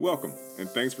Welcome, and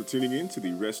thanks for tuning in to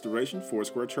the Restoration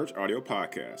Foursquare Church audio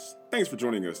podcast. Thanks for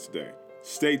joining us today.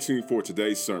 Stay tuned for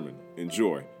today's sermon.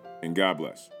 Enjoy, and God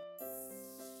bless.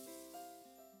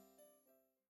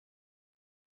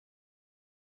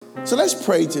 So let's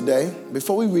pray today.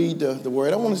 Before we read the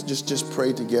word, I want us to just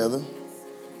pray together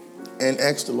and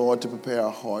ask the Lord to prepare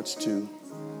our hearts to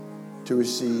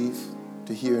receive,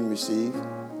 to hear and receive.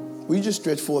 Will you just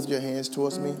stretch forth your hands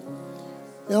towards me?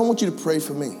 And I want you to pray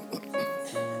for me.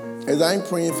 As I'm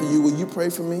praying for you, will you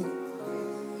pray for me?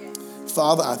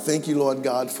 Father, I thank you, Lord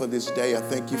God, for this day. I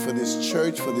thank you for this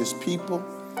church, for this people.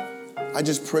 I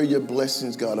just pray your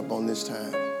blessings, God, upon this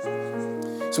time.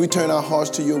 So we turn our hearts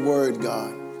to your word,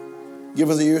 God. Give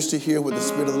us ears to hear what the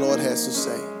Spirit of the Lord has to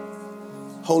say.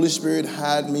 Holy Spirit,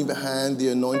 hide me behind the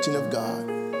anointing of God.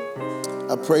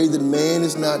 I pray that man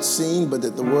is not seen, but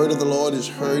that the word of the Lord is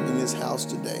heard in this house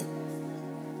today.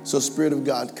 So Spirit of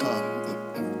God, come.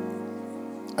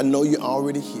 I know you're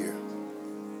already here,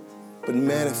 but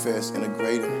manifest in a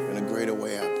greater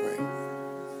way, I pray.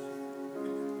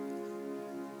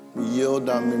 We yield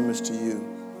our members to you.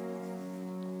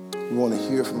 We want to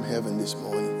hear from heaven this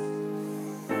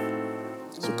morning.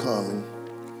 So come and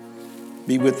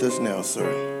be with us now, sir.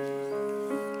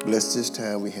 Bless this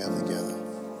time we have together.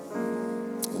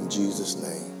 In Jesus'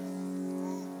 name,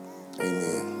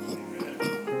 amen.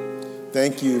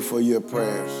 Thank you for your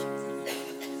prayers.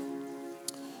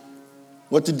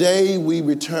 Well, today we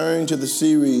return to the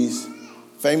series,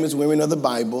 Famous Women of the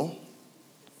Bible,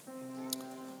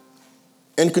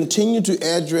 and continue to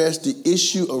address the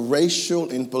issue of racial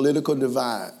and political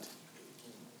divide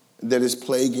that is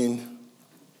plaguing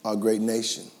our great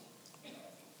nation.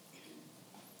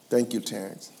 Thank you,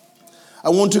 Terrence.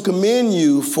 I want to commend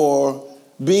you for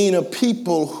being a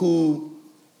people who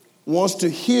wants to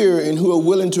hear and who are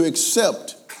willing to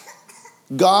accept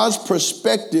God's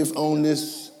perspective on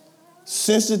this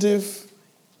sensitive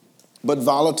but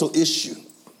volatile issue.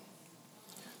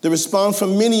 The response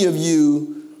from many of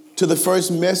you to the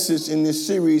first message in this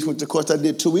series, which of course I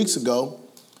did 2 weeks ago,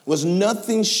 was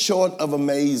nothing short of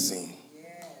amazing.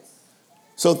 Yes.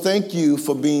 So thank you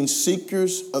for being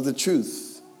seekers of the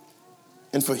truth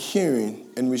and for hearing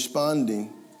and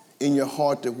responding in your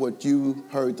heart to what you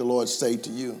heard the Lord say to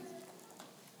you.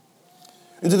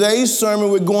 In today's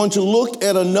sermon, we're going to look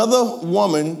at another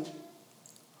woman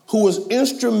who was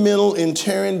instrumental in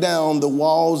tearing down the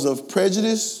walls of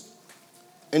prejudice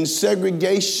and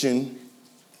segregation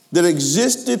that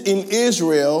existed in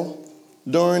Israel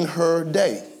during her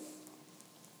day.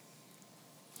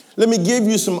 Let me give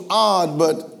you some odd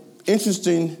but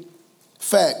interesting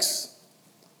facts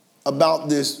about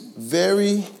this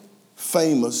very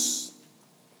famous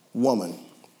woman.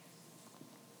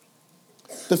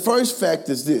 The first fact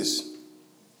is this: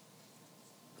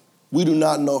 we do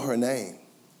not know her name.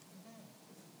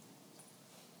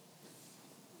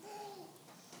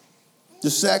 The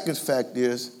second fact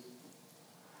is,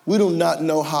 we do not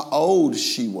know how old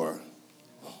she was.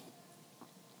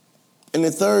 And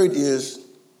the third is,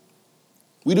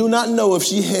 we do not know if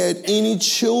she had any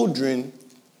children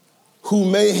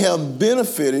who may have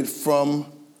benefited from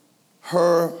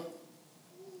her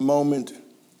moment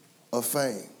of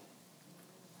fame.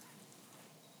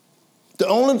 The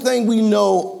only thing we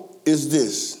know is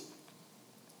this: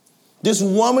 this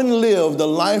woman lived a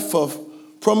life of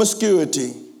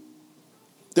promiscuity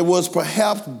that was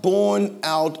perhaps born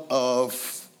out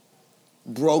of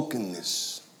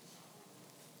brokenness.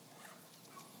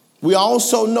 We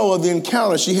also know of the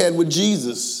encounter she had with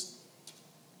Jesus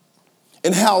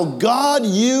and how God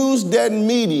used that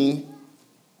meeting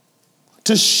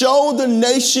to show the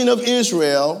nation of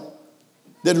Israel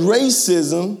that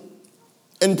racism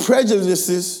and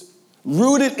prejudices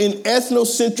rooted in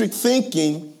ethnocentric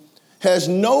thinking has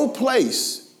no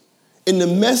place in the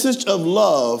message of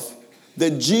love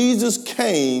that Jesus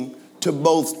came to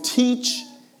both teach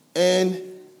and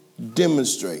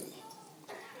demonstrate.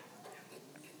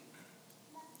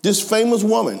 This famous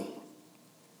woman,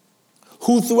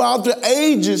 who throughout the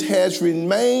ages has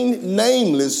remained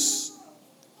nameless,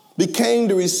 became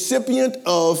the recipient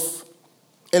of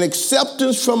an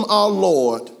acceptance from our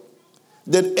Lord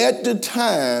that at the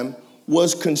time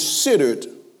was considered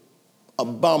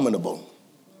abominable.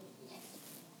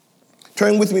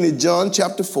 Turn with me to John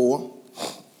chapter 4.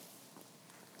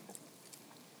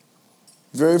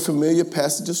 Very familiar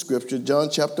passage of scripture, John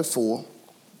chapter 4.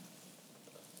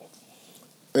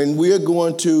 And we are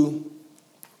going to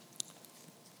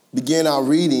begin our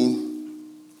reading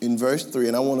in verse 3.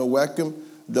 And I want to welcome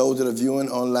those that are viewing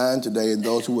online today and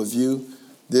those who will view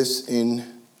this in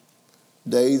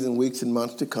days and weeks and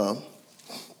months to come.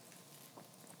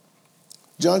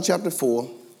 John chapter 4,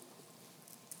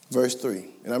 verse 3,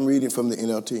 and I'm reading from the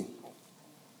NLT.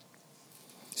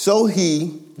 So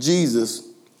he, Jesus,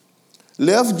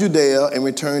 left Judea and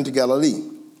returned to Galilee.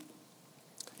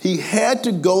 He had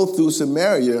to go through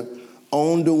Samaria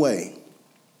on the way.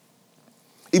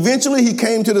 Eventually, he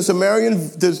came to the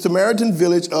Samaritan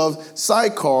village of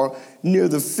Sychar near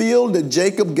the field that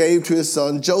Jacob gave to his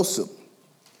son Joseph.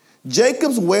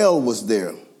 Jacob's well was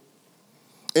there,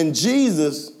 and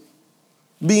Jesus,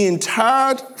 being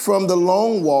tired from the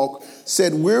long walk,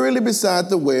 sat wearily beside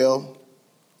the well,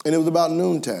 and it was about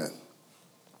noontime.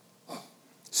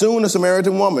 Soon a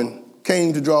Samaritan woman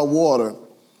came to draw water,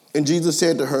 and Jesus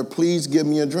said to her, "Please give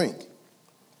me a drink."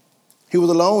 He was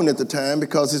alone at the time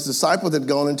because his disciples had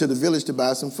gone into the village to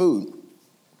buy some food.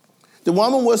 The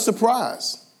woman was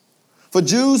surprised, for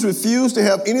Jews refused to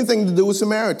have anything to do with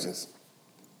Samaritans.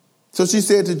 So she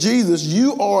said to Jesus,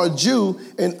 "You are a Jew,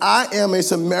 and I am a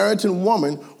Samaritan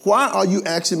woman. Why are you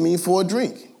asking me for a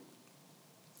drink?"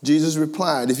 Jesus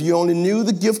replied, "If you only knew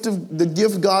the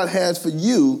gift God has for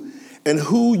you and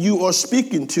who you are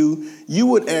speaking to, you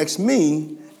would ask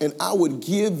me, and I would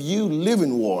give you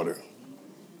living water."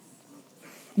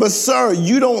 "But sir,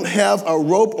 you don't have a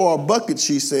rope or a bucket,"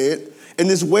 she said, "and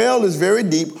this well is very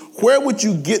deep. Where would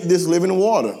you get this living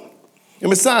water? And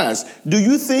besides, do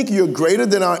you think you're greater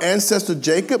than our ancestor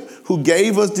Jacob, who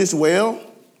gave us this well?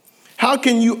 How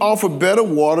can you offer better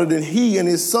water than he and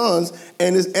his sons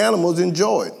and his animals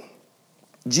enjoyed?"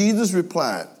 Jesus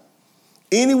replied,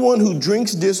 "Anyone who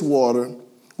drinks this water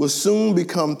will soon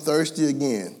become thirsty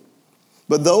again.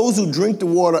 But those who drink the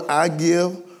water I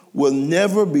give will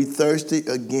never be thirsty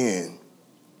again.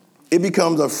 It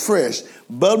becomes a fresh,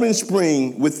 bubbling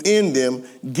spring within them,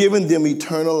 giving them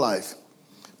eternal life."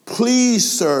 "Please,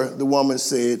 sir," the woman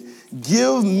said,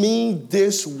 "give me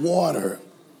this water.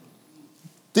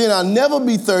 Then I'll never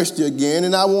be thirsty again,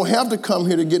 and I won't have to come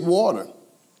here to get water."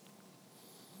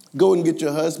 "Go and get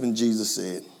your husband," Jesus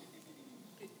said.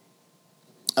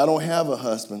 "I don't have a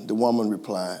husband," the woman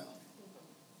replied.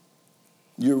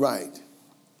 "You're right.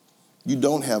 You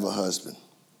don't have a husband,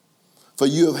 for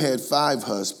you have had 5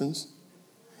 husbands,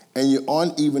 and you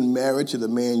aren't even married to the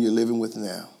man you're living with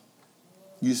now.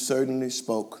 You certainly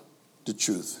spoke the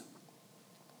truth."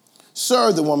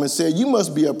 "Sir," the woman said, "you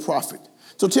must be a prophet.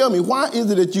 So tell me, why is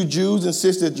it that you Jews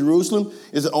insist that Jerusalem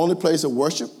is the only place of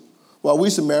worship, while we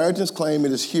Samaritans claim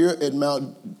it is here at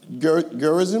Mount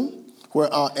Gerizim,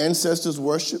 where our ancestors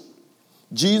worship?"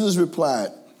 Jesus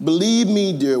replied, "Believe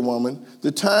me, dear woman,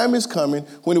 the time is coming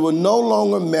when it will no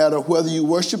longer matter whether you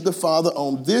worship the Father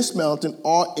on this mountain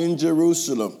or in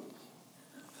Jerusalem.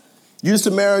 You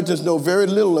Samaritans know very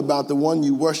little about the one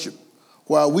you worship,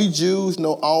 while we Jews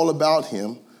know all about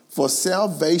him, for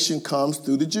salvation comes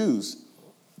through the Jews.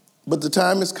 But the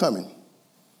time is coming.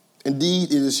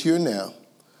 Indeed, it is here now,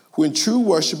 when true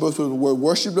worshipers will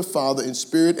worship the Father in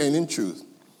spirit and in truth.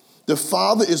 The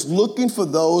Father is looking for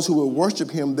those who will worship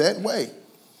him that way.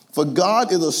 For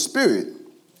God is a spirit,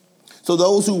 so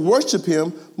those who worship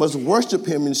him must worship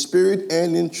him in spirit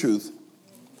and in truth."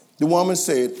 The woman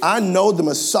said, "I know the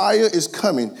Messiah is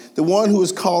coming, the one who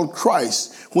is called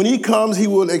Christ. When he comes, he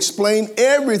will explain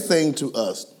everything to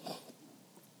us."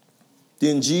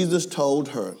 Then Jesus told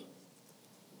her,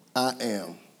 "I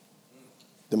am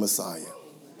the Messiah."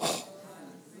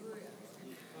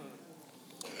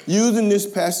 Using this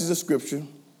passage of scripture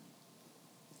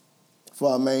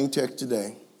for our main text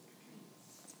today,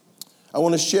 I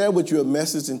want to share with you a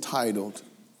message entitled,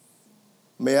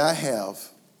 "May I Have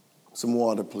Some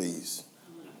Water, Please?"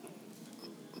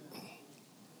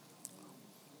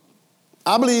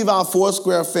 I believe our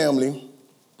Foursquare family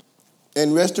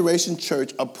and Restoration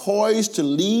Church are poised to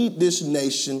lead this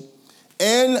nation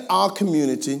and our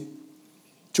community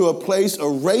to a place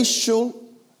of racial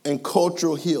and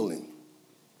cultural healing.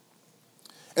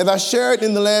 As I shared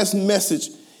in the last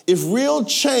message, if real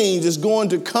change is going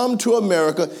to come to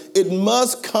America, it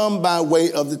must come by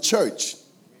way of the church.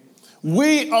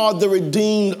 We are the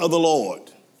redeemed of the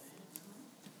Lord.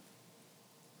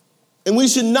 And we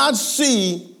should not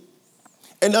see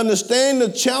and understand the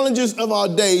challenges of our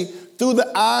day through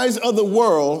the eyes of the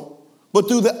world, but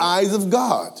through the eyes of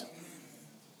God.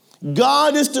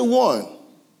 God is the one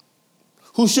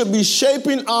who should be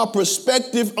shaping our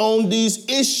perspective on these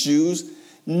issues,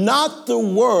 not the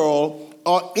world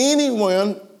or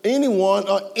anyone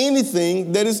or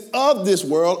anything that is of this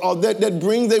world or that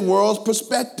brings a world's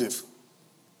perspective.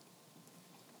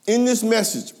 In this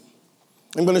message,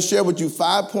 I'm going to share with you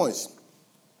 5 points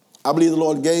I believe the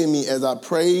Lord gave me as I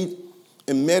prayed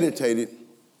and meditated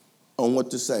on what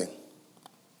to say.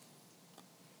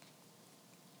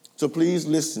 So please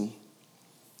listen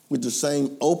with the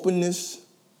same openness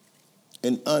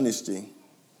and honesty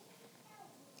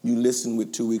you listened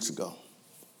with 2 weeks ago?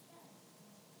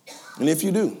 And if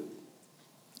you do,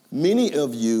 many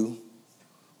of you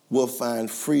will find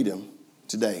freedom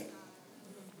today.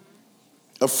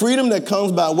 A freedom that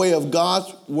comes by way of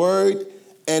God's word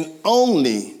and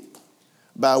only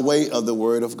by way of the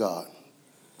word of God.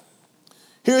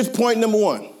 Here's point number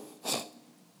 1.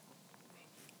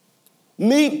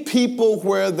 Meet people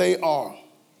where they are.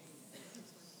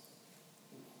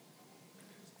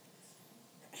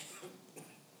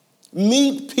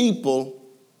 Meet people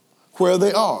where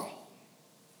they are.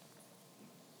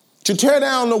 To tear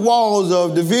down the walls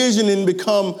of division and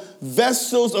become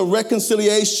vessels of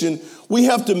reconciliation, we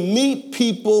have to meet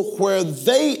people where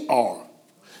they are.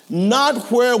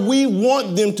 Not where we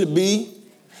want them to be,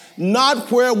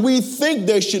 not where we think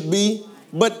they should be,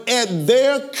 but at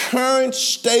their current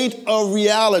state of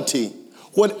reality,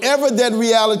 whatever that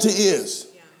reality is.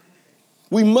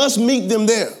 We must meet them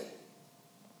there.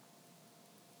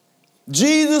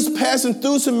 Jesus passing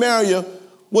through Samaria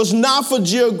was not for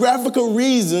geographical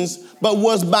reasons, but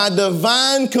was by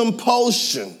divine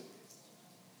compulsion.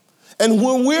 And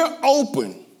when we're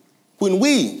open, when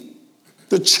we,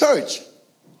 the church,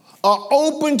 are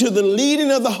open to the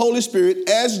leading of the Holy Spirit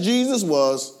as Jesus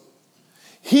was,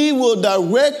 he will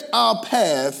direct our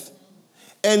path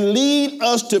and lead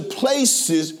us to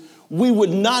places we would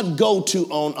not go to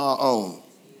on our own.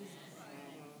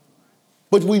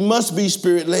 But we must be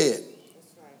Spirit-led.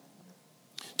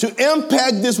 To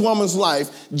impact this woman's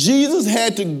life, Jesus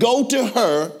had to go to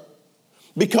her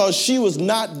because she was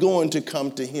not going to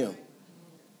come to him.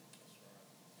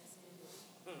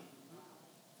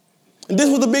 And this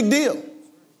was a big deal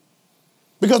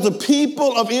because the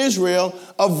people of Israel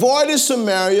avoided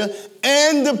Samaria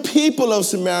and the people of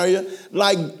Samaria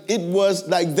like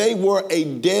they were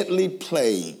a deadly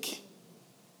plague.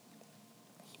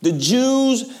 The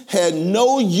Jews had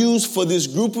no use for this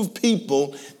group of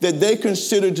people that they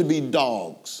considered to be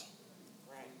dogs.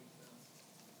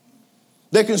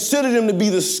 They considered them to be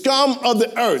the scum of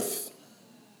the earth,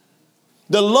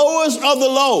 the lowest of the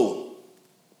low,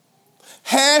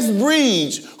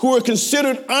 half-breeds who were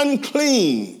considered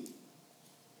unclean.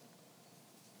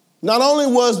 Not only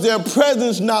was their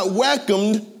presence not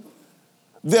welcomed,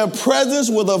 their presence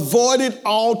was avoided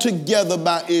altogether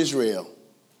by Israel.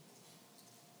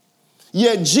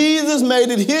 Yet Jesus made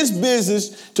it his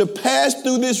business to pass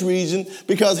through this region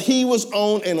because he was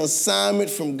on an assignment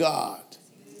from God.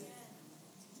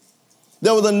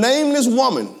 There was a nameless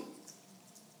woman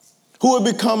who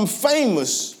had become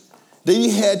famous that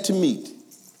he had to meet.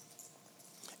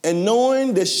 And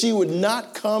knowing that she would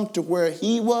not come to where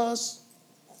he was,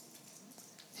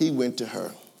 he went to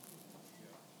her.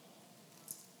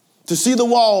 To see the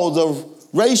walls of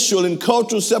racial and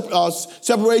cultural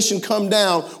separation come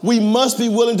down, we must be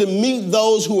willing to meet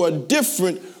those who are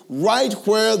different right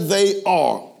where they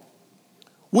are.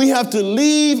 We have to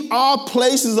leave our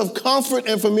places of comfort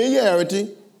and familiarity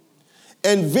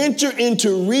and venture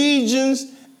into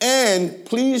regions and,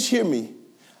 please hear me,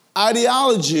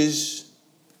 ideologies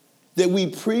that we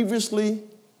previously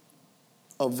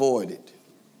avoided.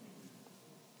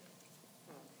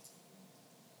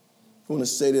 I want to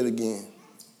say that again.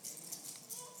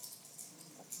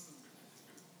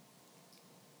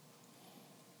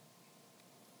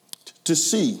 To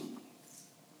see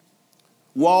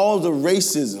walls of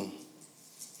racism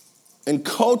and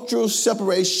cultural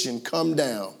separation come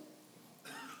down,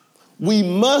 we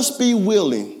must be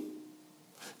willing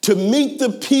to meet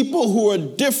the people who are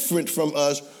different from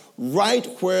us right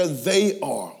where they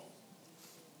are.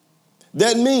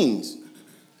 That means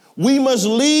we must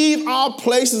leave our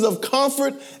places of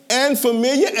comfort and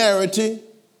familiarity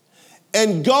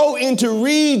and go into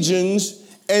regions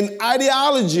and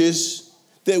ideologies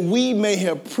that we may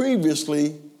have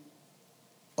previously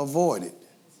avoided.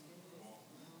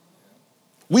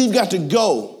 We've got to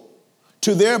go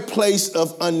to their place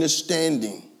of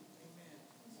understanding.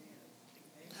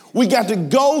 We got to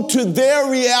go to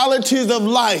their realities of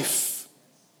life.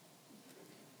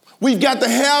 We've got to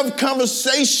have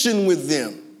conversation with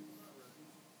them.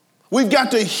 We've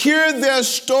got to hear their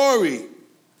story.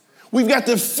 We've got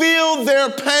to feel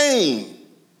their pain.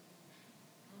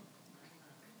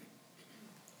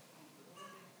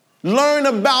 Learn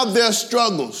about their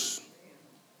struggles.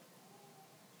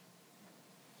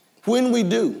 When we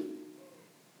do,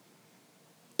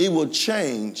 it will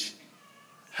change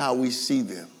how we see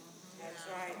them. That's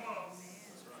right.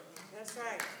 That's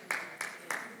right.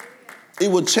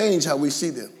 It will change how we see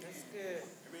them. That's good.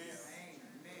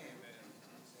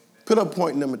 Put up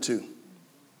point number 2.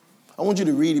 I want you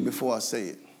to read it before I say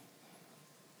it.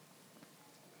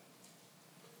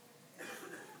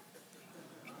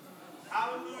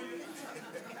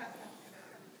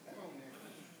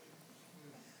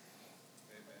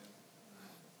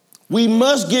 We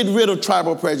must get rid of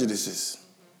tribal prejudices.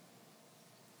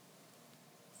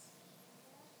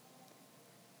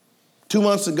 2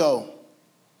 months ago,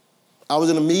 I was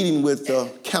in a meeting with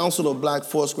the Council of Black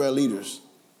Foursquare Leaders.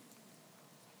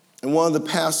 And one of the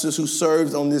pastors who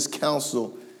serves on this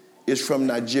council is from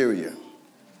Nigeria.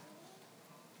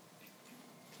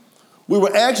 We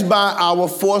were asked by our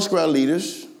Foursquare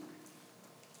leaders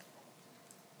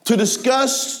to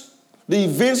discuss the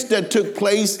events that took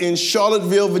place in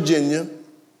Charlottesville, Virginia,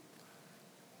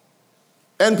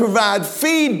 and provide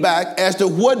feedback as to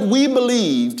what we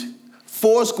believed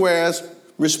Foursquare's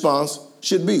response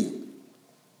should be.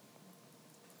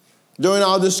 During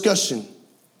our discussion,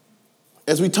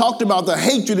 as we talked about the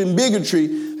hatred and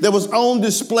bigotry that was on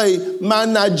display, my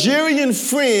Nigerian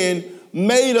friend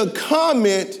made a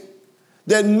comment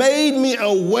that made me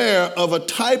aware of a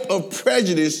type of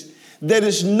prejudice that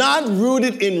is not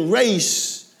rooted in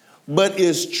race, but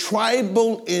is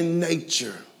tribal in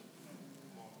nature.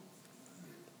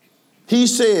 He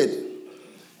said,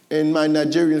 and my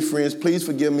Nigerian friends, please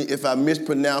forgive me if I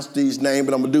mispronounce these names,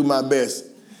 but I'm going to do my best.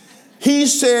 He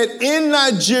said, in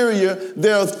Nigeria,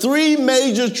 there are 3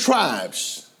 major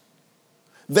tribes.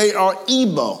 They are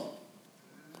Igbo,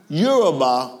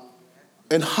 Yoruba,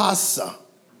 and Hausa.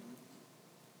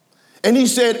 And he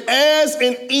said, as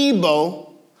an Igbo,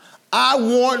 I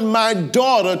want my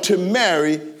daughter to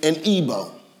marry an Igbo.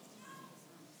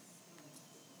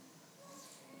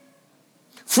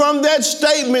 From that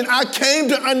statement, I came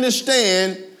to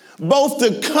understand both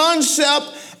the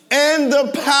concept and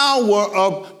the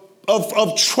power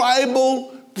of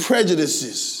tribal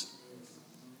prejudices.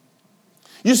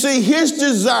 You see, his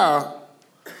desire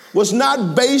was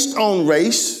not based on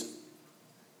race.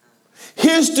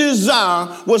 His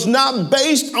desire was not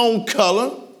based on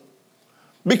color,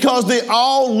 because they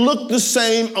all look the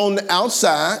same on the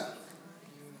outside.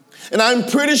 And I'm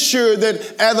pretty sure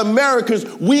that as Americans,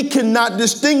 we cannot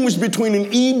distinguish between an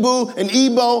Igbo,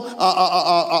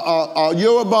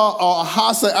 Yoruba, or a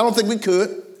Hausa. I don't think we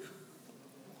could.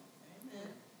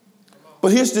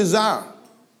 But his desire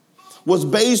was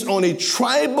based on a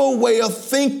tribal way of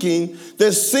thinking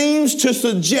that seems to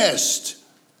suggest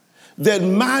that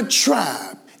my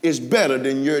tribe is better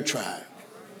than your tribe.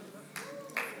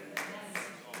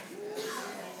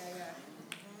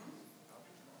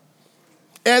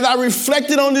 As I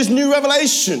reflected on this new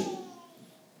revelation,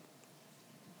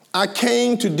 I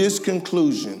came to this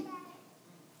conclusion.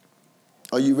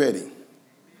 Are you ready?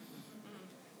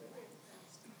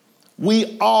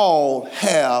 We all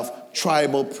have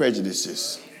tribal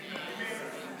prejudices.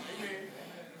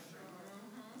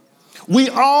 We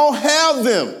all have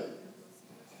them.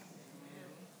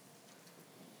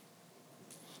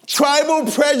 Tribal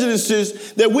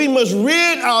prejudices that we must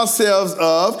rid ourselves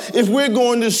of if we're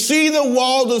going to see the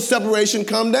walls of separation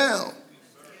come down.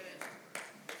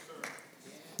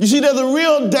 You see, there's a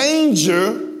real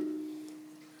danger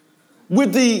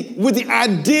with the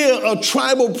idea of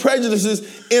tribal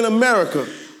prejudices in America.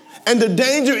 And the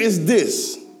danger is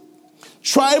this.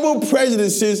 Tribal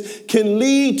prejudices can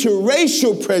lead to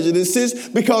racial prejudices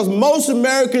because most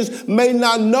Americans may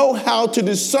not know how to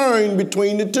discern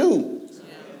between the two.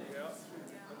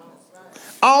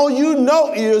 All you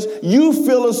know is you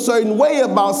feel a certain way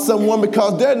about someone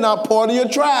because they're not part of your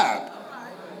tribe.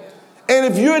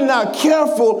 And if you're not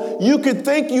careful, you could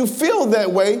think you feel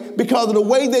that way because of the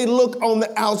way they look on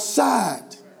the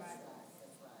outside.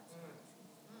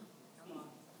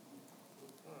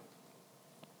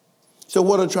 So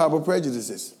what are tribal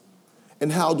prejudices?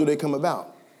 And how do they come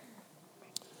about?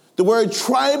 The word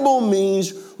tribal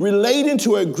means relating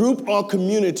to a group or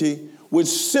community with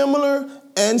similar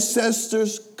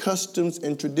ancestors, customs,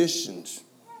 and traditions.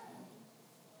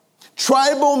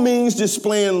 Tribal means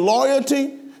displaying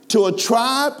loyalty to a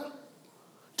tribe,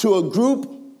 to a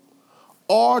group,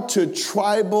 or to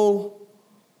tribal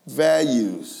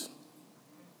values.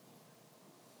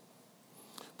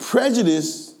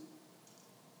 Prejudice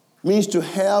means to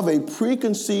have a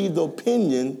preconceived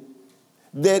opinion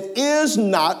that is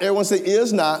not, everyone say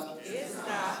is not,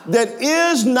 that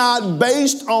is not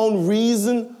based on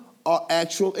reason or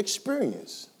actual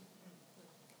experience.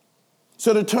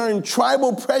 So the term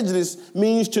tribal prejudice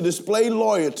means to display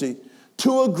loyalty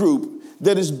to a group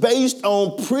that is based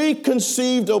on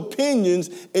preconceived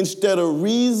opinions instead of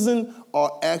reason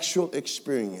or actual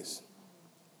experience.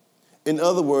 In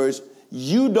other words,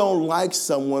 you don't like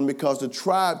someone because the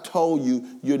tribe told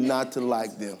you you're not to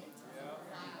like them.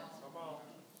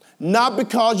 Not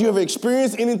because you have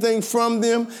experienced anything from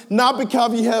them, not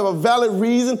because you have a valid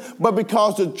reason, but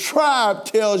because the tribe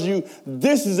tells you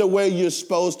this is the way you're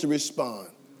supposed to respond.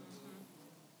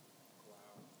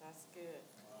 That's good.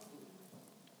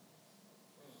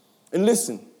 And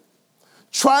listen,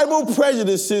 tribal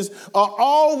prejudices are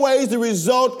always the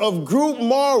result of group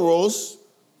morals,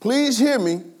 please hear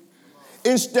me,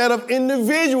 instead of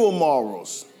individual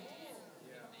morals.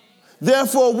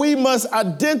 Therefore, we must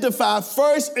identify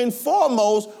first and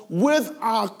foremost with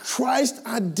our Christ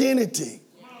identity.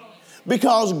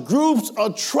 Because groups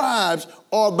or tribes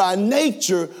are by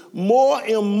nature more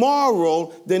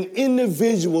immoral than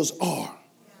individuals are.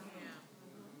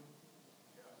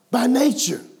 By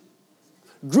nature,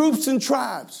 groups and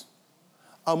tribes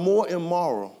are more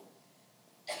immoral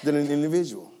than an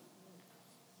individual.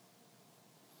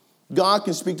 God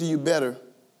can speak to you better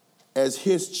as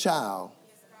his child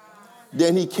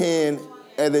than he can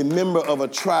as a member of a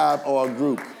tribe or a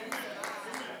group.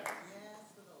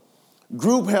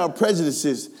 Group have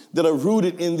prejudices that are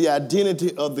rooted in the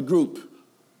identity of the group.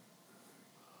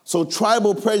 So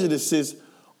tribal prejudices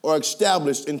are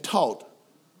established and taught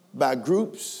by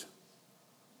groups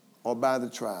or by the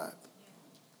tribe.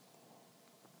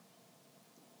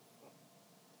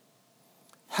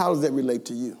 How does that relate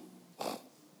to you?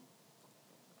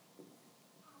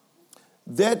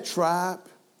 That tribe,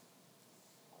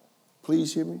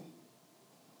 please hear me,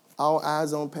 all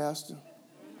eyes on Pastor.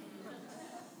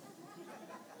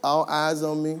 All eyes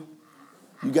on me.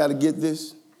 You got to get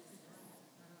this.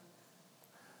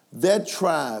 That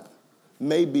tribe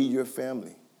may be your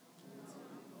family.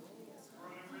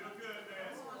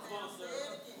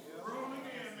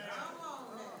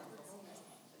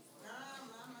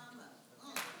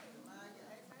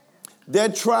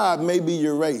 That tribe may be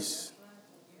your race.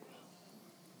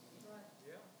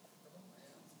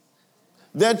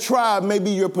 That tribe may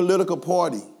be your political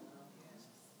party.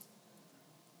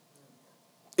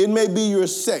 It may be your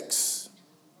sex.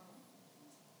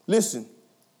 Listen,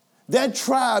 that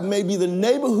tribe may be the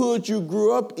neighborhood you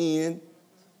grew up in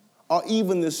or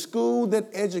even the school that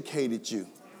educated you.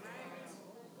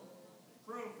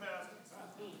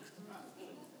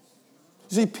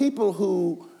 See, people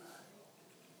who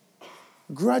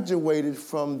graduated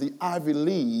from the Ivy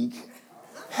League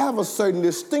have a certain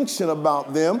distinction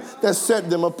about them that set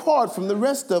them apart from the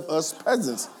rest of us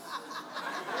peasants.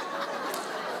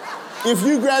 If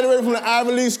you graduated from the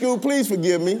Ivy League school, please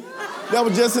forgive me. That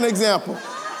was just an example.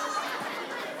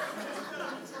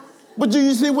 But do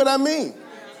you see what I mean?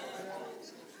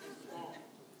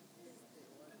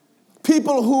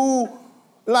 People who,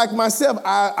 like myself,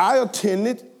 I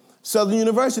attended Southern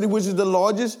University, which is the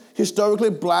largest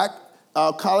historically black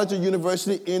college or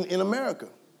university in America.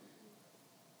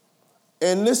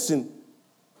 And listen,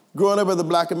 growing up as a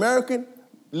black American,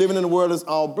 living in a world that's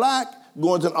all black,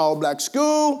 going to an all black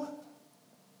school,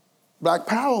 black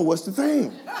power was the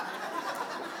thing.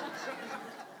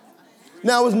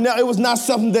 Now, it was not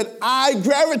something that I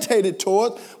gravitated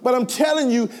toward, but I'm telling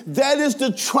you, that is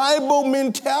the tribal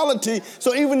mentality.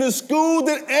 So even the school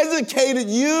that educated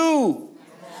you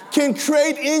can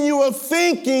create in you a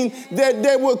thinking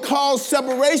that will cause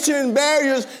separation and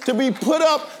barriers to be put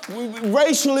up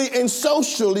racially and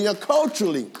socially or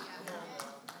culturally.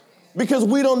 Because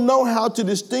we don't know how to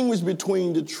distinguish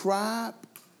between the tribe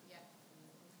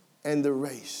and the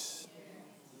race.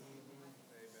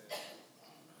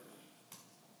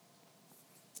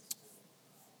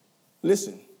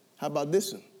 Listen, how about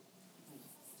this one?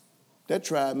 That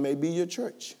tribe may be your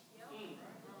church.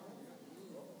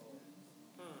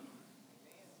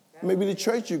 Maybe the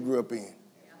church you grew up in. As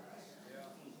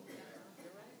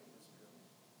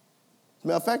a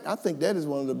matter of fact, I think that is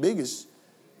one of the biggest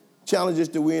challenges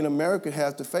that we in America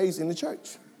have to face in the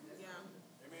church.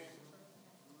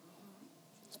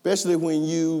 Especially when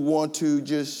you want to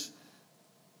just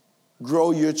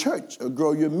grow your church or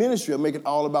grow your ministry or make it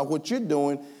all about what you're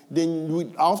doing,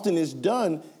 then often it's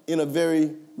done in a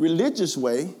very religious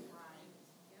way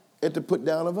at the put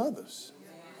down of others.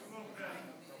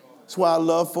 That's why I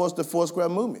love the Foursquare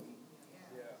movement.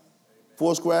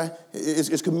 Foursquare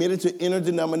is committed to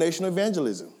interdenominational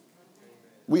evangelism.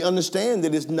 We understand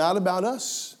that it's not about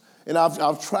us. And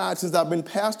I've tried since I've been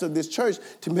pastor of this church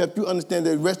to help you understand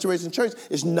that Restoration Church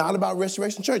is not about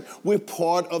Restoration Church. We're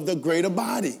part of the greater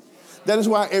body. That is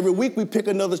why every week we pick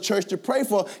another church to pray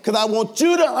for, because I want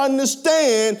you to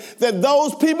understand that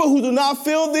those people who do not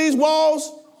fill these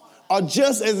walls are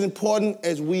just as important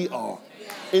as we are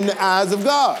in the eyes of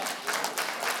God.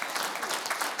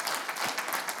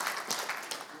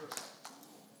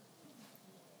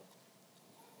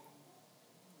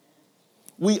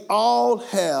 We all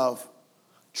have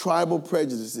tribal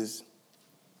prejudices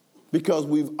because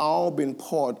we've all been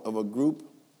part of a group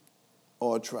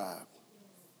or a tribe.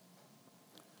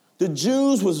 The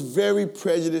Jews was very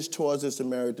prejudiced towards the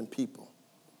Samaritan people.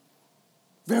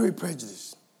 Very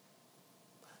prejudiced.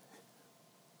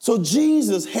 So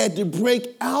Jesus had to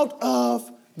break out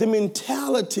of the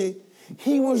mentality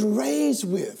he was raised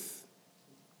with.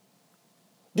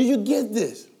 Do you get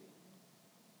this?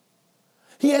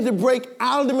 He had to break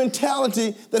out of the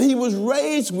mentality that he was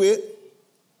raised with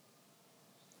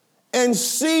and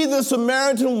see the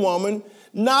Samaritan woman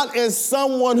not as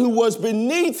someone who was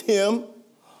beneath him,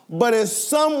 but as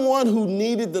someone who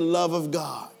needed the love of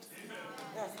God.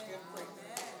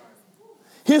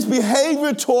 His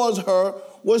behavior towards her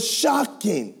was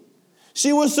shocking.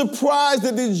 She was surprised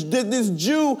that this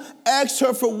Jew asked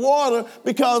her for water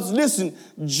because, listen,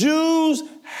 Jews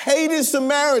hated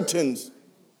Samaritans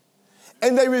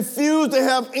and they refused to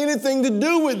have anything to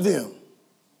do with them.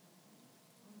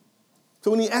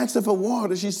 So when he asked her for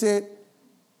water, she said,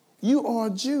 "You are a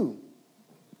Jew,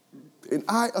 and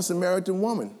I a Samaritan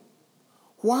woman.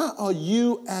 Why are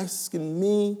you asking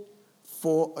me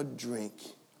for a drink?"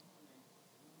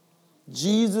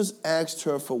 Jesus asked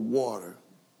her for water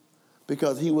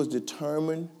because he was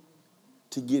determined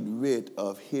to get rid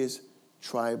of his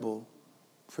tribal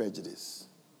prejudice.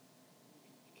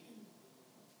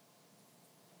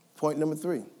 Point number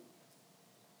 3,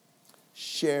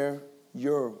 share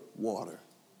your water.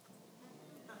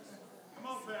 Come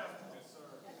on, Pastor.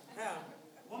 Yes, sir.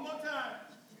 One more time.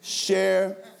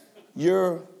 Share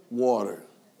your water.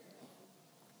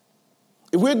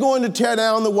 If we're going to tear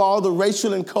down the wall, the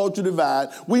racial and cultural divide,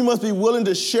 we must be willing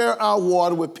to share our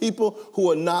water with people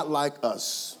who are not like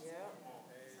us. Yeah.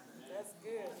 That's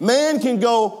good. Man can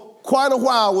go quite a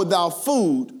while without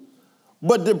food,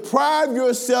 but deprive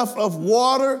yourself of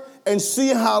water and see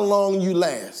how long you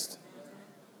last.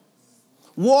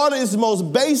 Water is the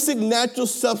most basic natural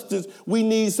substance we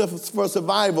need for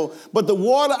survival, but the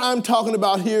water I'm talking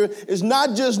about here is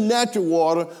not just natural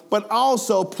water, but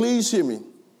also, please hear me,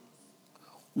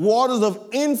 waters of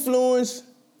influence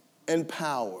and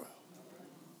power.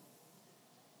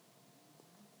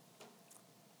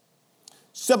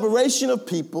 Separation of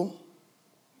people.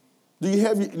 Do you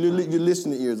have your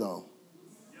listening ears on?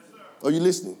 Yes, sir. Are you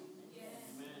listening? Yes.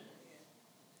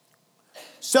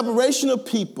 Separation of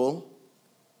people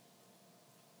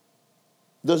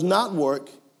does not work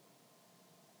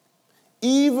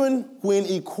even when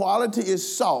equality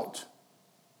is sought,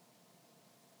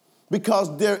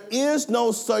 because there is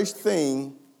no such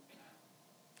thing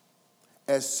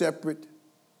as separate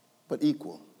but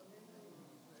equal.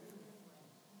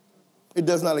 It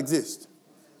does not exist.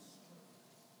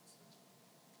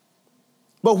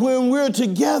 But when we're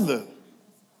together,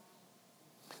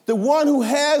 the one who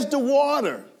has the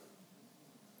water,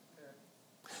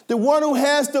 the one who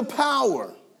has the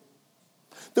power,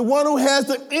 the one who has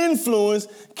the influence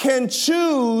can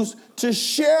choose to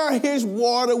share his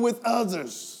water with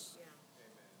others.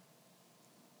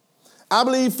 I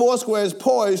believe Foursquare is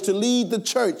poised to lead the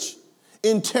church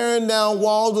in tearing down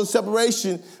walls of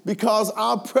separation because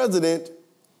our president,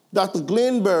 Dr.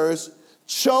 Glenn Burris,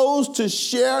 chose to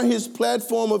share his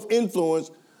platform of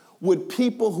influence with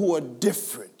people who are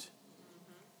different.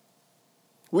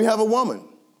 We have a woman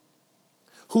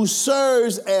who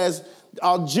serves as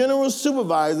our general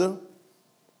supervisor,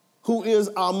 who is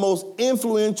our most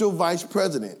influential vice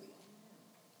president.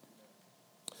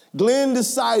 Glenn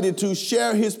decided to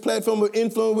share his platform of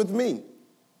influence with me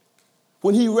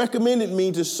when he recommended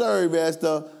me to serve as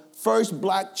the first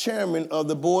black chairman of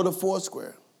the board of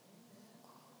Foursquare.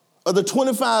 Of the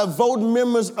 25 voting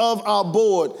members of our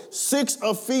board, 6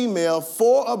 are female,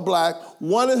 4 are black,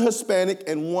 1 is Hispanic,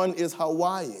 and 1 is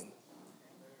Hawaiian.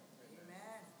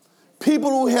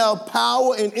 People who have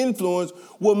power and influence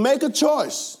will make a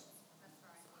choice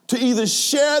to either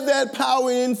share that power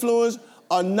and influence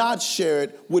or not share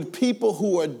it with people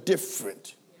who are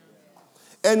different.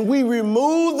 And we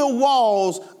remove the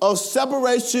walls of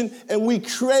separation and we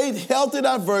create healthy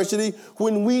diversity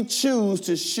when we choose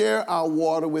to share our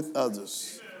water with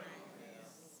others.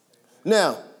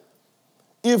 Now,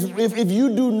 if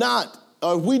you do not,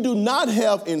 or if we do not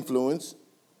have influence,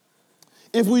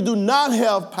 if we do not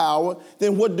have power,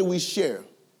 then what do we share?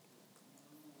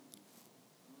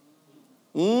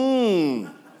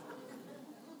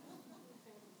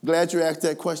 Glad you asked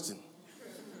that question.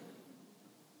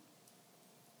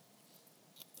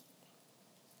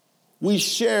 We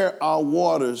share our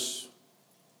waters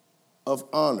of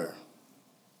honor,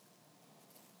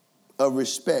 of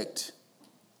respect,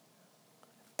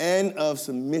 and of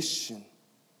submission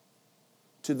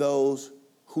to those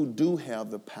who do have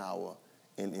the power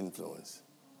and influence.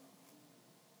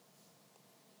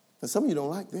 And some of you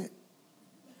don't like that.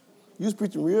 You was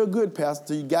preaching real good, Pastor,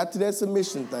 till you got to that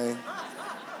submission thing.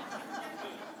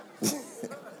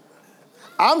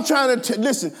 I'm trying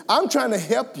to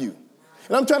help you.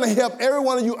 And I'm trying to help every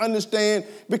one of you understand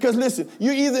because, listen,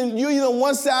 you're either on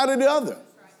one side or the other,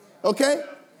 okay?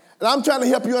 And I'm trying to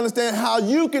help you understand how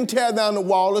you can tear down the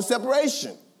wall of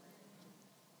separation.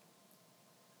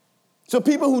 So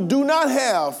people who do not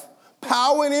have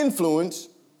power and influence,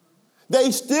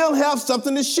 they still have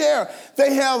something to share.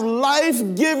 They have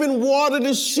life-giving water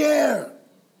to share.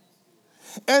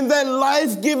 And that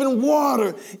life-giving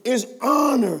water is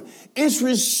honor, it's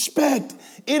respect,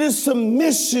 it is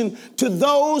submission to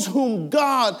those whom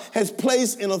God has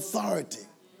placed in authority.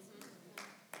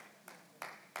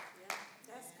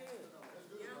 That's good.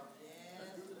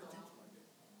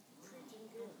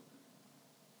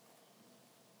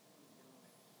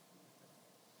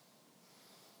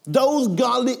 Those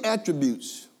godly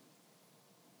attributes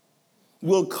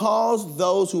will cause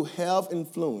those who have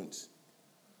influence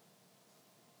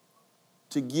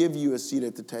to give you a seat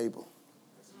at the table.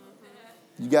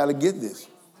 You got to get this,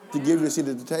 to give you a seat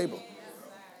at the table.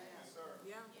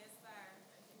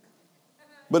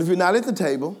 But if you're not at the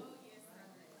table,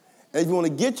 and if you want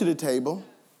to get to the table,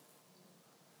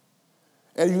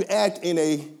 and you act in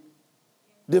a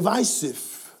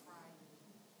divisive,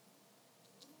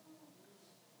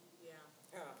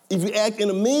 if you act in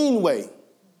a mean way,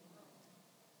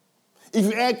 if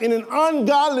you act in an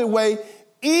ungodly way,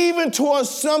 even towards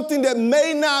something that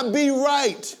may not be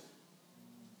right.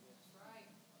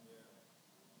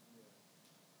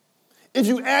 If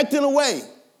you act in a way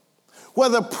where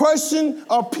the person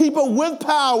or people with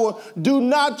power do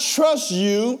not trust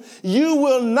you, you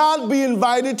will not be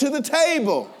invited to the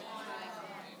table.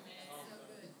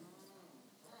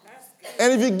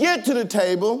 And if you get to the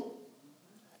table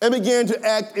and begin to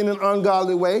act in an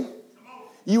ungodly way,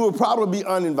 you will probably be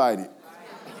uninvited.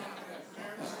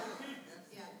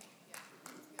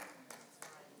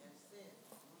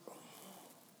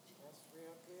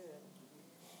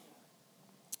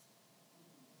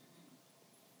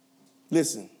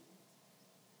 Listen,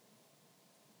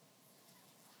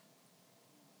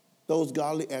 those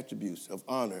godly attributes of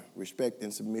honor, respect,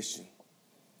 and submission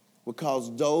will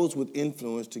cause those with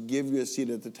influence to give you a seat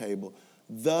at the table,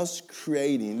 thus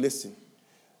creating, listen,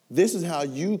 this is how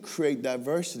you create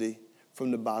diversity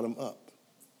from the bottom up.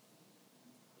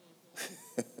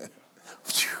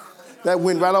 That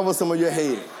went right over some of your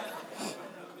head.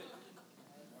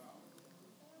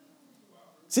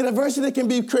 See, diversity can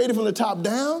be created from the top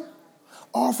down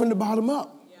or from the bottom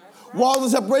up. Walls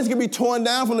of separation can be torn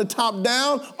down from the top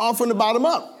down or from the bottom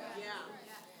up.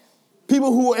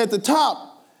 People who are at the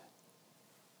top,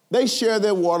 they share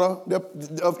their water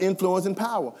of influence and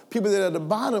power. People that are at the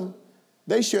bottom,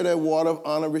 they share their water of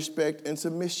honor, respect, and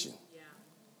submission.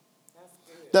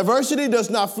 Diversity does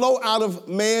not flow out of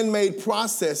man-made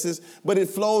processes, but it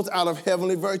flows out of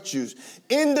heavenly virtues.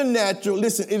 In the natural,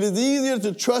 listen, it is easier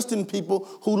to trust in people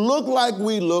who look like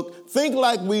we look, think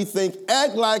like we think,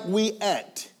 act like we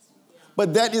act.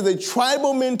 But that is a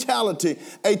tribal mentality,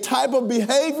 a type of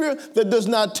behavior that does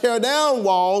not tear down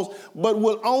walls, but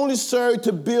will only serve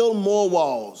to build more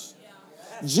walls.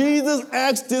 Jesus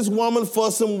asked this woman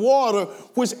for some water,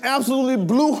 which absolutely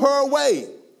blew her away.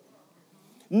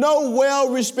 No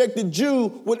well-respected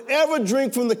Jew would ever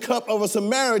drink from the cup of a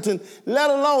Samaritan, let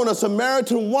alone a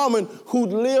Samaritan woman who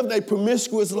lived a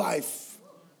promiscuous life.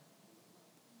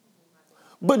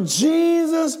 But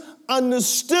Jesus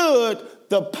understood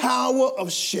the power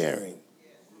of sharing.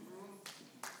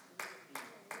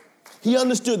 He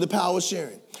understood the power of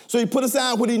sharing. So he put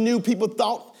aside what he knew people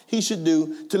thought he should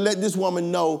do to let this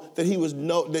woman know that he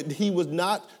was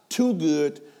not too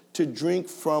good to drink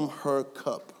from her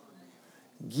cup.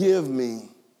 Give me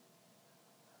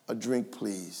a drink,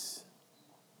 please.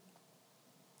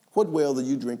 What well are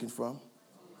you drinking from?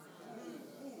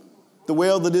 The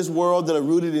wells of this world that are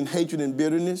rooted in hatred and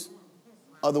bitterness,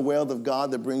 or the wells of God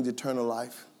that brings eternal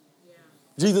life?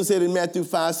 Jesus said in Matthew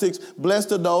 5:6,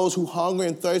 blessed are those who hunger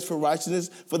and thirst for righteousness,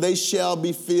 for they shall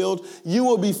be filled. You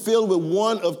will be filled with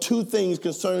one of two things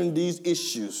concerning these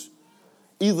issues,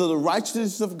 either the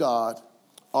righteousness of God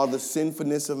or the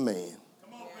sinfulness of man.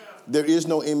 There is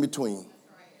no in between.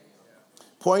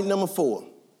 Point number 4.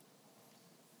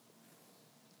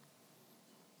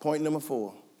 Point number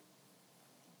 4.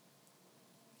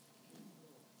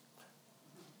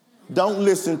 Don't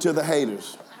listen to the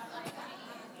haters.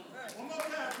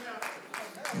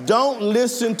 Don't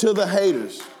listen to the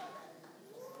haters.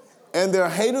 And there are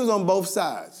haters on both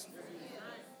sides.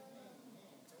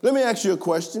 Let me ask you a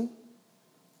question.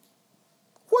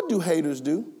 What do haters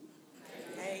do?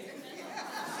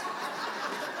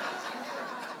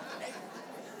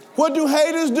 What do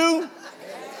haters do?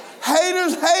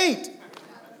 Haters hate.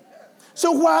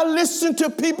 So why listen to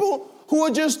people who are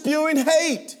just spewing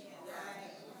hate?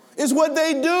 It's what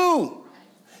they do.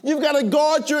 You've got to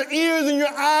guard your ears and your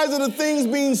eyes of the things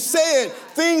being said,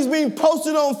 things being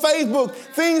posted on Facebook,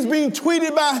 things being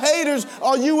tweeted by haters,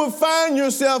 or you will find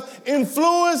yourself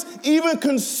influenced, even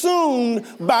consumed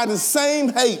by the same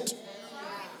hate.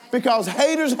 Because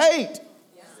haters hate.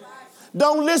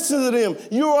 Don't listen to them.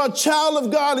 You are a child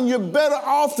of God and you're better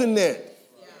off than that.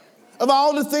 Of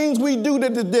all the things we do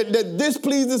that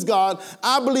displeases God,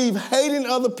 I believe hating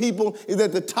other people is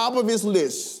at the top of his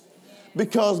list.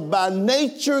 Because by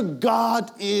nature,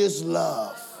 God is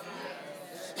love.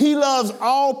 He loves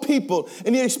all people,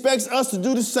 and he expects us to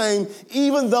do the same,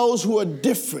 even those who are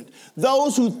different.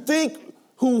 Those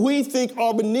who we think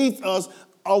are beneath us,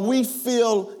 or we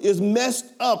feel is messed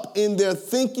up in their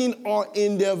thinking or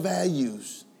in their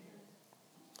values.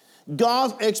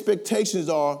 God's expectations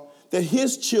are that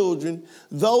his children,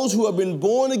 those who have been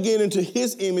born again into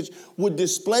his image, would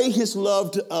display his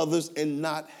love to others and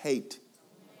not hate.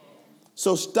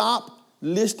 So stop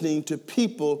listening to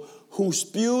people who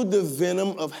spew the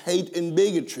venom of hate and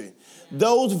bigotry.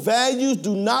 Those values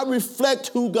do not reflect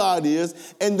who God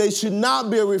is, and they should not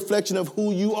be a reflection of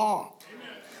who you are.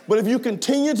 But if you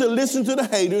continue to listen to the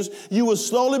haters, you will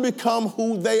slowly become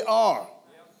who they are.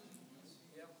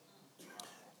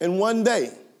 And one day,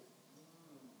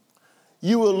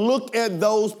 you will look at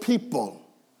those people,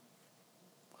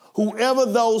 whoever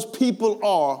those people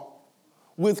are,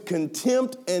 with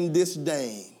contempt and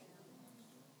disdain.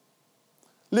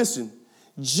 Listen,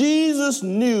 Jesus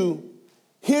knew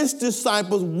his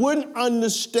disciples wouldn't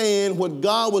understand what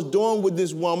God was doing with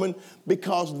this woman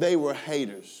because they were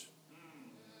haters.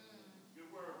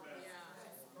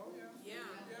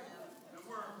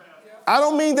 I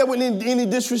don't mean that with any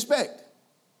disrespect.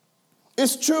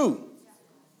 It's true.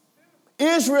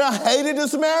 Israel hated the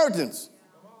Samaritans.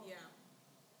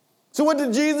 So what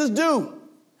did Jesus do?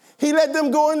 He let them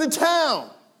go into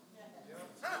town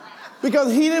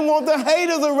because he didn't want the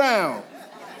haters around.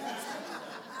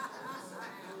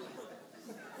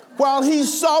 While he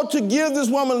sought to give this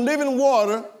woman living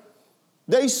water,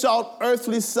 they sought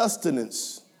earthly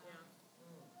sustenance.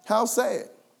 How sad.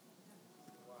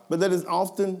 But that is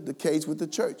often the case with the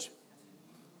church.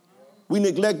 We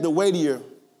neglect the weightier,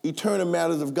 eternal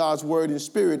matters of God's word and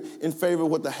spirit in favor of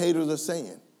what the haters are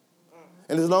saying.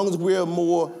 And as long as we are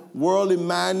more worldly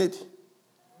minded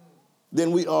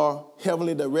than we are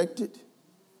heavenly directed,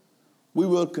 we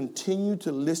will continue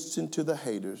to listen to the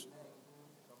haters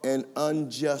and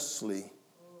unjustly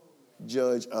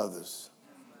judge others.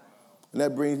 And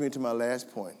that brings me to my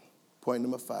last point, point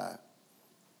number 5.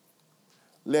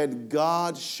 Let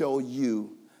God show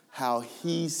you how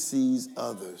he sees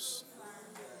others.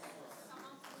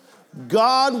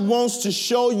 God wants to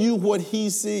show you what he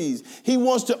sees. He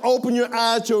wants to open your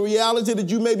eyes to a reality that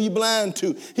you may be blind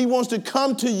to. He wants to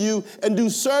come to you and do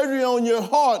surgery on your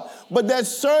heart, but that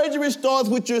surgery starts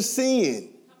with your seeing.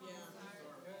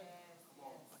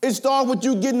 It starts with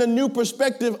you getting a new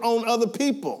perspective on other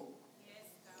people.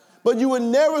 But you will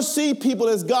never see people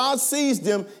as God sees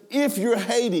them if you're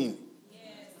hating.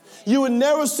 You will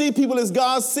never see people as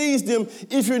God sees them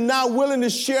if you're not willing to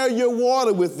share your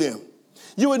water with them.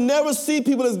 You would never see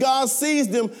people as God sees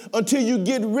them until you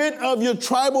get rid of your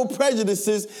tribal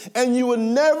prejudices, and you will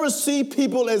never see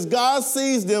people as God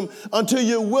sees them until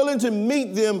you're willing to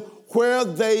meet them where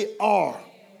they are.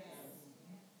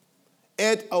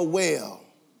 At a well,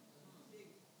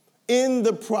 in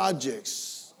the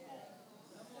projects,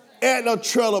 at a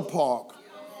trailer park,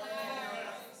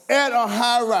 at a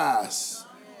high rise.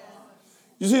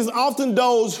 You see, it's often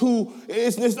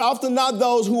not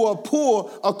those who are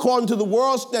poor according to the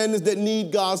world standards that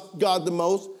need God the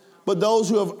most, but those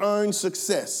who have earned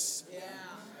success. Yeah.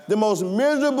 The most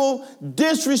miserable,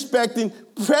 disrespecting,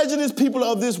 prejudiced people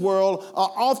of this world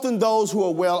are often those who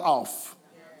are well off.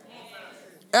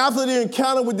 Yeah. After the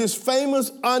encounter with this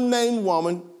famous unnamed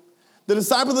woman, the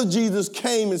disciples of Jesus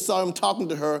came and saw him talking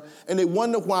to her, and they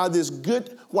wondered why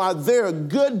their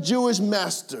good Jewish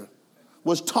master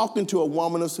was talking to a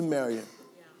woman of Samaria.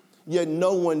 Yet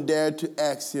no one dared to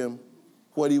ask him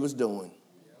what he was doing.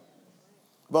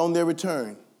 But on their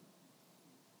return,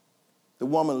 the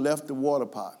woman left the water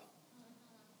pot.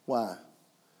 Why?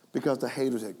 Because the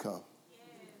haters had come.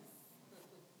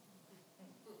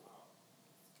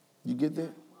 You get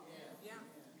that?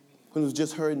 When it was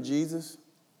just her and Jesus,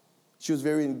 she was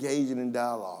very engaging in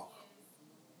dialogue.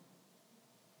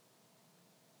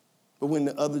 But when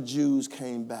the other Jews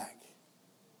came back,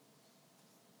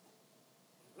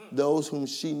 those whom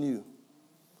she knew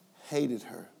hated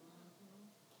her.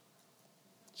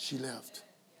 She left.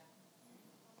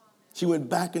 She went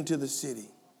back into the city.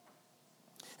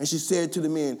 And she said to the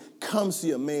men, come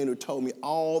see a man who told me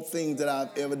all things that I've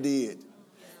ever did.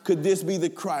 Could this be the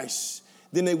Christ?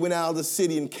 Then they went out of the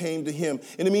city and came to him.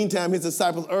 In the meantime, his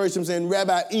disciples urged him, saying,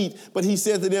 Rabbi, eat. But he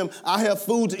said to them, I have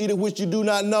food to eat of which you do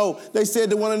not know. They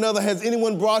said to one another, has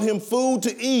anyone brought him food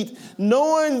to eat?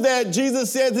 Knowing that,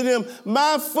 Jesus said to them,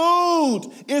 my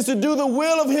food is to do the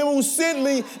will of him who sent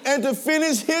me and to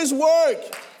finish his work.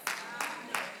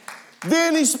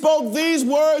 Then he spoke these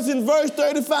words in verse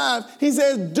 35. He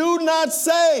says, do not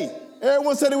say.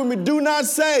 Everyone said it with me. Do not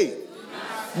say.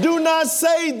 Do not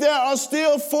say there are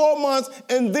still 4 months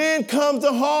and then comes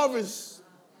the harvest.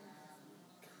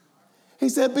 He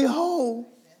said, behold,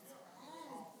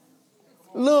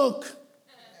 look,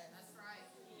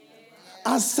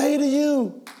 I say to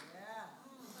you,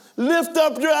 lift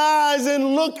up your eyes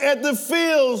and look at the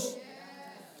fields,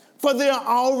 for they are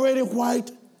already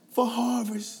white for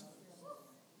harvest.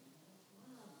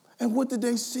 And what did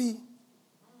they see?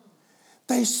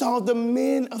 They saw the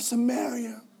men of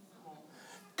Samaria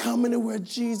coming to where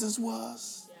Jesus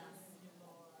was.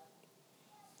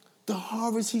 The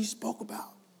harvest he spoke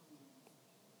about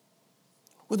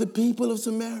were the people of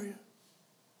Samaria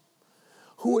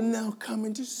who are now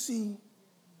coming to see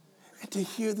and to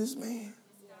hear this man.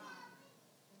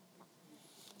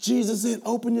 Jesus said,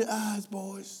 open your eyes,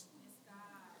 boys,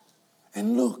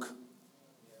 and look.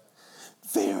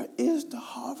 There is the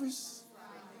harvest.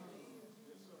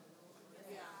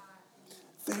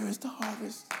 There is the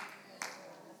harvest.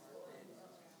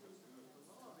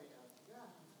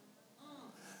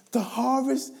 The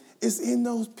harvest is in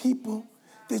those people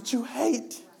that you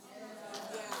hate.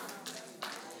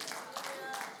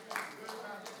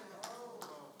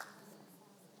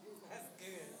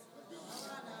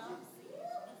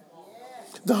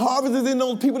 The harvest is in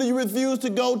those people that you refuse to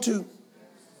go to.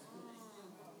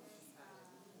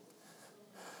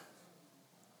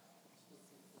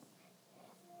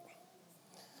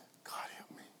 God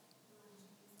help me.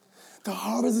 The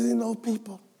harvest is in those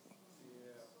people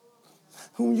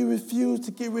whom you refuse to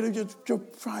get rid of your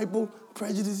tribal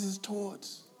prejudices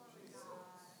towards.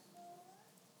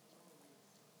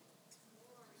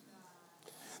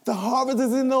 The harvest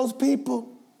is in those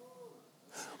people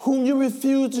whom you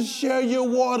refuse to share your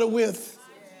water with.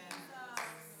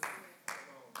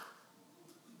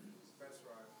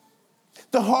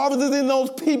 The harvest is in those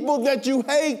people that you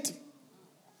hate,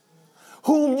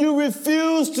 whom you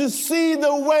refuse to see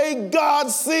the way God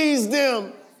sees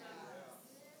them.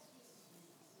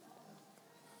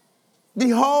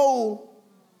 Behold,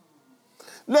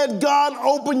 let God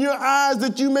open your eyes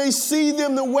that you may see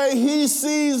them the way he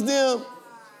sees them,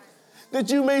 that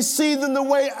you may see them the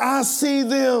way I see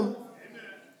them.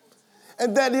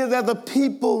 And that is that the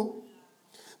people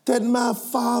that my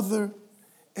Father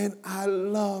and I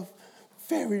love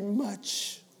very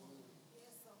much.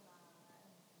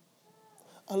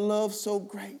 A love so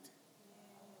great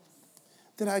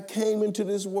that I came into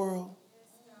this world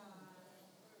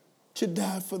to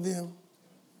die for them.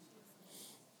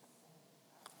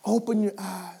 Open your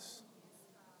eyes.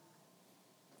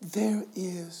 There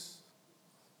is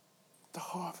the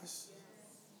harvest.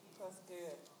 That's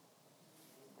good.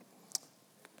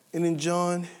 And in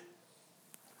John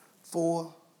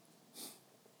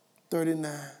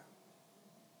 4:39,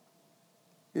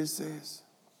 it says,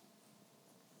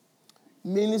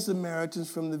 many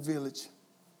Samaritans from the village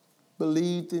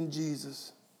believed in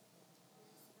Jesus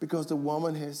because the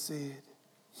woman had said,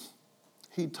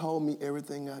 he told me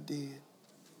everything I did.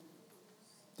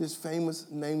 This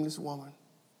famous nameless woman.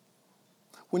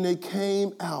 When they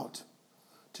came out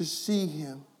to see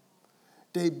him,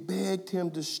 they begged him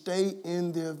to stay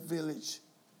in their village.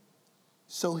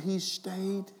 So he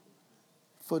stayed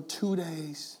for 2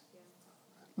 days,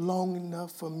 long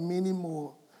enough for many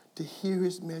more to hear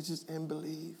his message and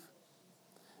believe.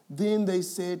 Then they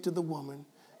said to the woman,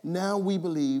 now we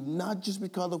believe, not just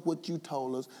because of what you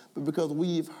told us, but because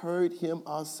we've heard him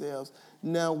ourselves.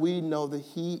 Now we know that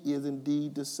he is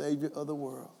indeed the Savior of the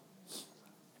world.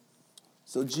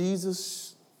 So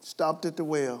Jesus stopped at the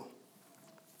well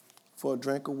for a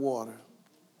drink of water,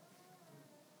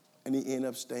 and he ended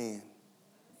up staying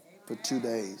for 2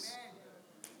 days.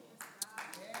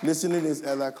 Listen to this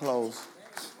as I close.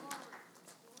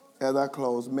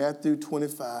 Matthew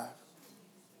 25.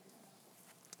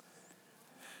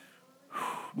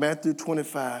 Matthew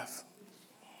 25,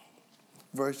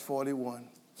 verse 41.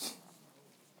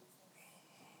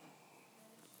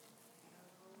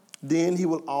 Then he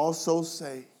will also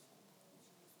say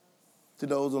to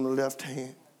those on the left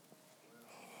hand,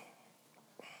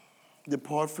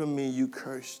 depart from me, you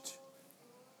cursed,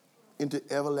 into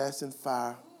everlasting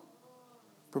fire,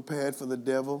 prepared for the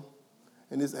devil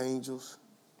and his angels.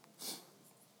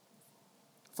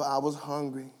 For I was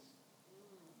hungry,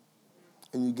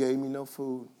 and you gave me no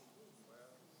food.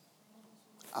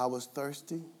 I was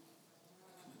thirsty,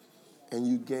 and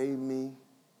you gave me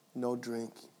no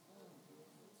drink.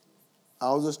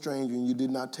 I was a stranger, and you did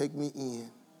not take me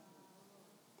in.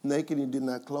 Naked, and you did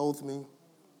not clothe me.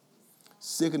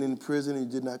 Sick and in prison, and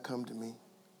you did not come to me.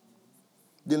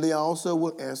 Then they also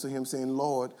will answer him, saying,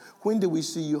 Lord, when did we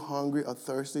see you hungry or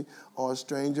thirsty or a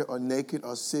stranger or naked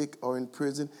or sick or in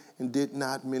prison and did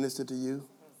not minister to you?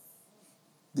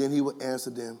 Then he will answer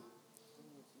them,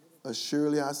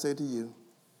 assuredly I say to you,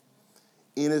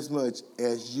 inasmuch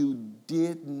as you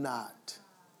did not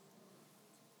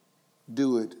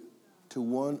do it to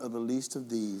one of the least of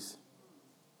these,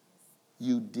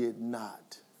 you did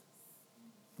not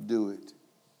do it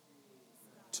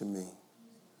to me.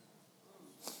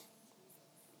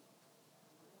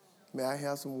 May I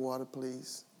have some water,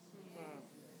 please?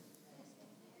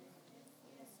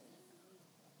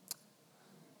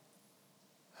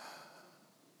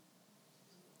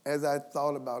 As I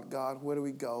thought about God, where do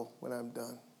we go when I'm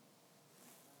done?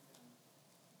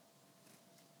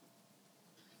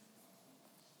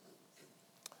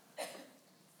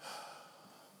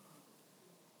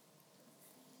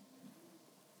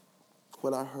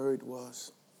 What I heard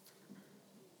was,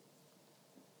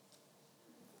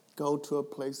 go to a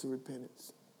place of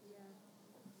repentance.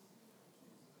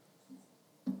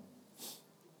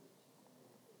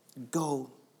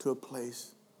 Go to a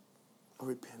place of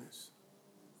repentance.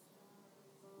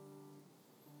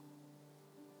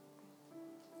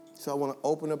 So I want to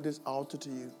open up this altar to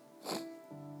you.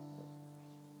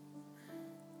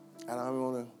 And I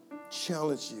want to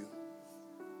challenge you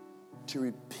to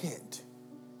repent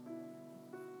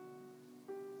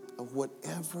of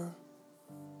whatever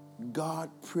God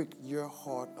pricked your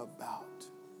heart about.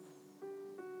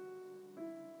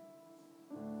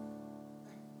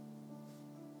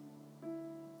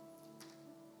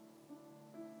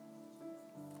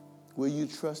 Will you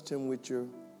trust him with your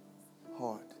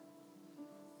heart?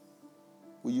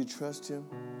 Will you trust him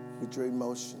with your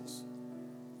emotions?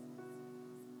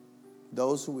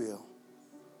 Those who will,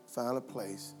 find a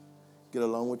place, get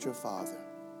along with your Father,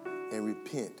 and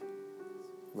repent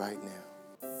right now.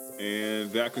 And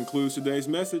that concludes today's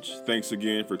message. Thanks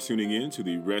again for tuning in to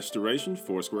the Restoration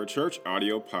Foursquare Church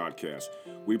audio podcast.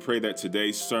 We pray that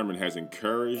today's sermon has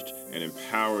encouraged and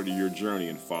empowered your journey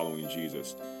in following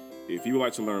Jesus. If you would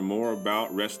like to learn more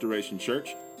about Restoration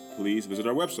Church, please visit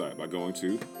our website by going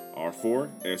to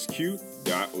r4sq.org.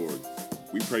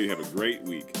 We pray you have a great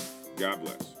week. God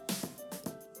bless.